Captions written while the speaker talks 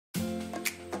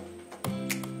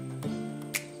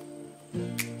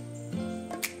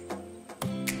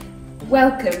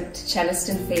Welcome to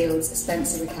Chellaston Fields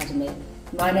Spencer Academy.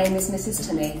 My name is Mrs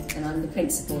Tunney and I'm the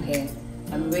principal here.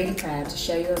 I'm really proud to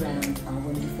show you around our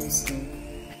wonderful school.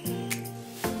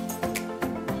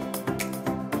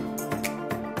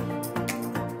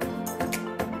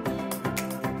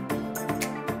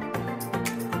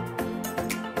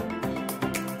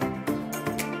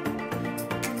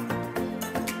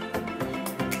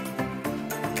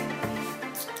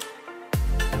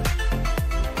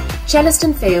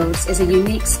 Chellaston Fields is a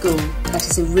unique school that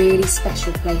is a really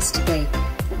special place to be.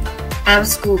 Our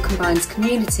school combines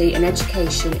community and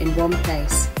education in one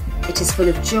place. It is full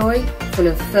of joy, full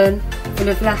of fun, full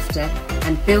of laughter,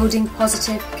 and building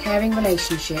positive, caring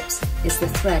relationships is the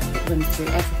thread that runs through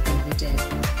everything we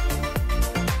do.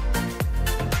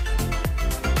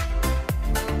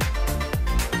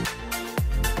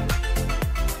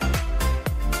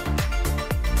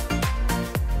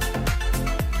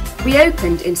 We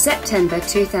opened in September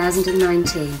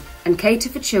 2019 and cater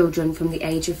for children from the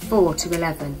age of 4 to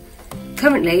 11.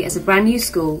 Currently, as a brand new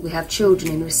school, we have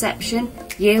children in reception,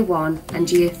 Year 1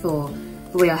 and Year 4,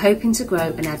 but we are hoping to grow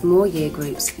and add more year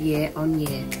groups year on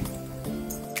year.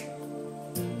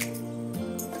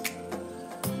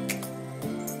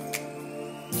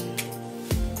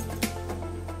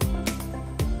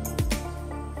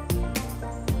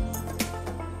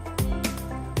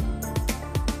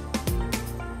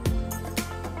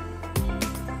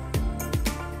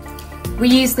 We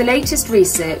use the latest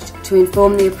research to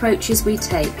inform the approaches we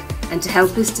take and to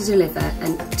help us to deliver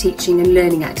teaching and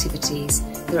learning activities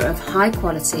that are of high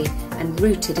quality and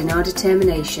rooted in our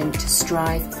determination to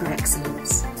strive for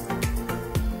excellence.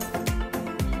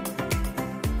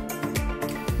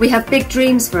 We have big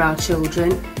dreams for our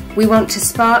children. We want to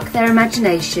spark their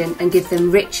imagination and give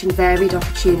them rich and varied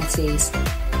opportunities.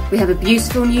 We have a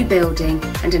beautiful new building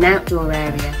and an outdoor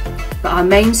area, but our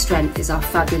main strength is our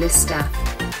fabulous staff.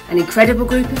 An incredible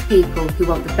group of people who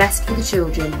want the best for the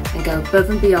children and go above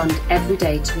and beyond every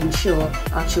day to ensure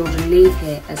our children leave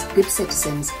here as good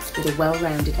citizens with a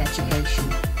well-rounded education.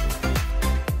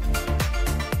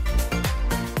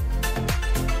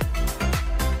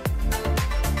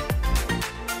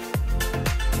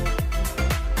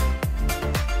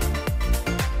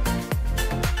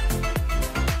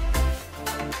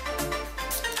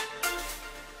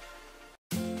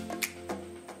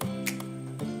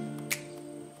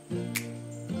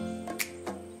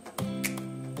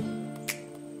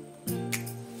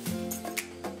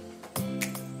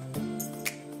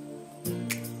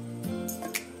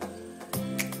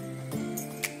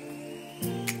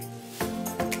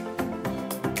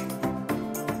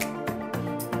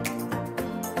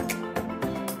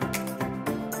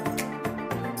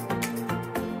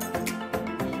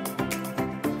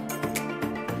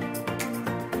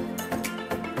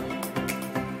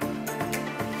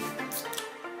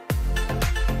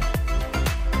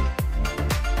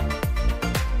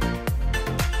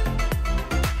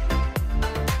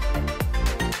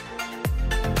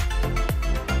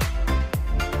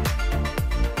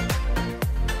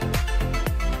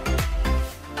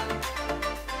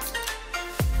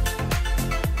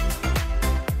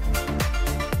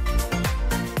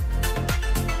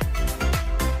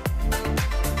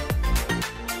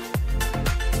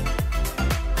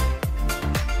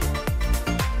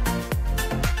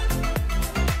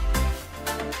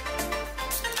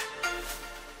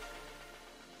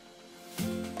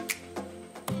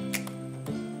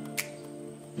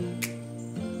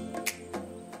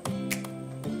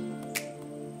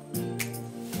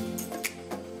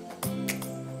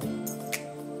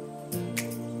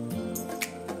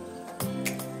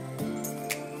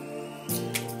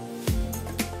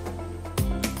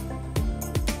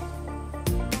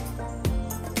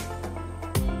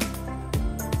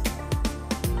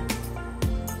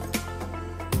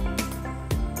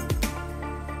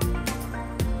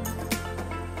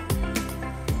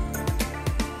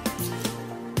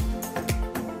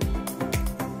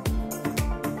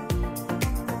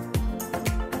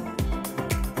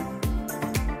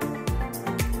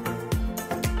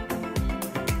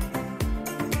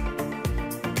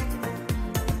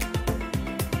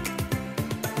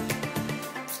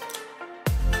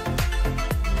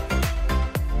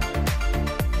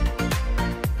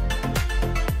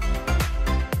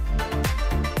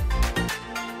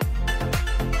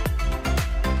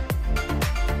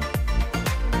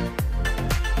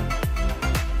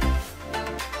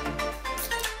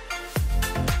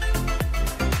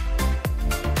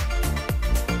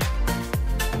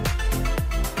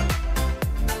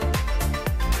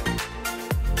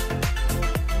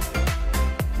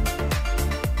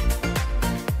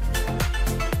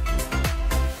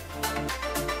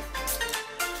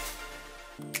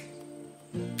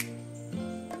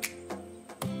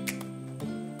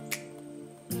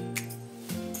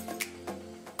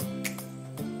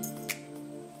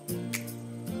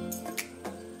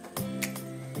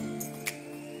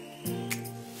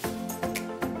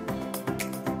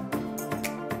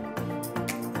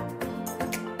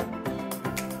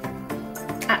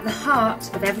 At the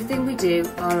heart of everything we do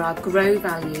are our GROW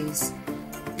values.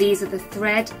 These are the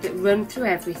thread that run through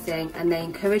everything, and they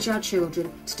encourage our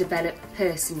children to develop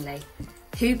personally.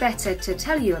 Who better to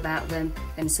tell you about them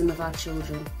than some of our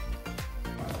children?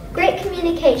 Great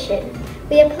communication.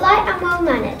 We are polite and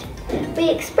well-mannered. We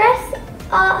express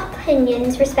our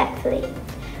opinions respectfully.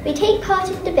 We take part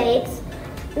in debates,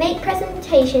 make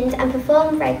presentations and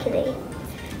perform regularly.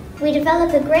 We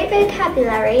develop a great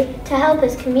vocabulary to help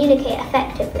us communicate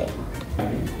effectively.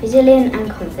 Resilient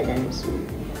and confidence.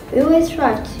 We always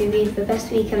strive to be the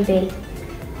best we can be.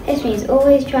 This means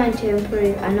always trying to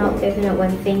improve and not giving up when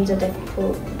things are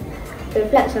difficult. We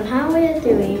reflect on how we are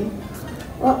doing,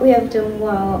 what we have done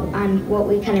well and what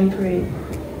we can improve.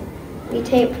 We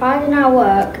take pride in our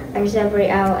work and celebrate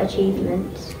our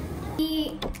achievements.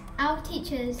 Our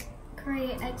teachers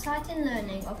create exciting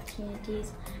learning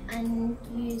opportunities and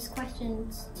use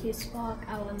questions to spark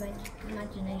our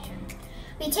imagination.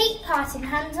 We take part in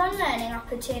hands-on learning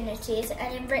opportunities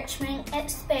and enrichment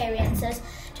experiences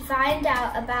to find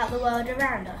out about the world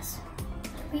around us.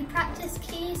 We practice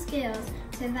key skills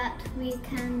so that we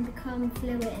can become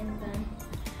fluent in them.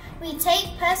 We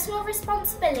take personal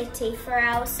responsibility for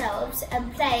ourselves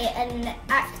and play an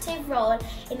active role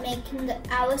in making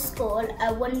our school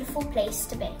a wonderful place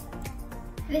to be.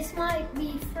 This might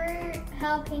be through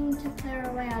helping to clear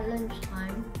away at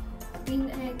lunchtime,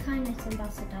 being a kindness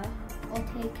ambassador, or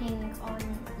taking on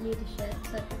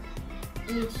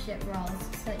leadership roles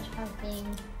such as being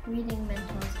reading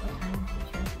mentors or time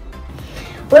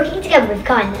teachers. Working together with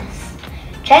kindness.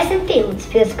 Chellaston Fields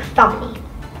feels like a family.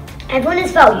 Everyone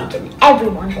is valued and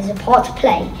everyone has a part to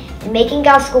play in making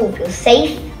our school feel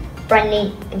safe,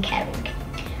 friendly and caring.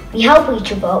 We help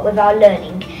each other with our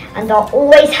learning and are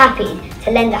always happy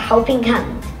to lend a helping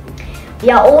hand. We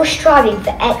are all striving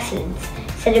for excellence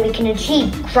so that we can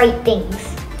achieve great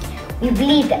things. We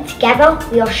believe that together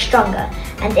we are stronger,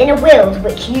 and in a world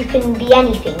which you can be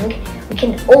anything, we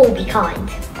can all be kind.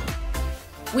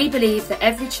 We believe that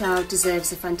every child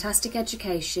deserves a fantastic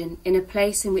education in a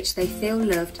place in which they feel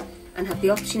loved and have the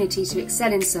opportunity to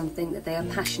excel in something that they are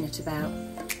passionate about.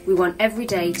 We want every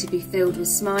day to be filled with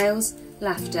smiles,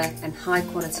 laughter and high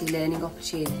quality learning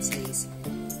opportunities.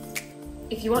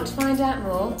 If you want to find out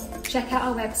more, check out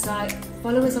our website,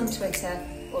 follow us on Twitter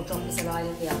or drop us a line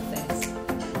in the office.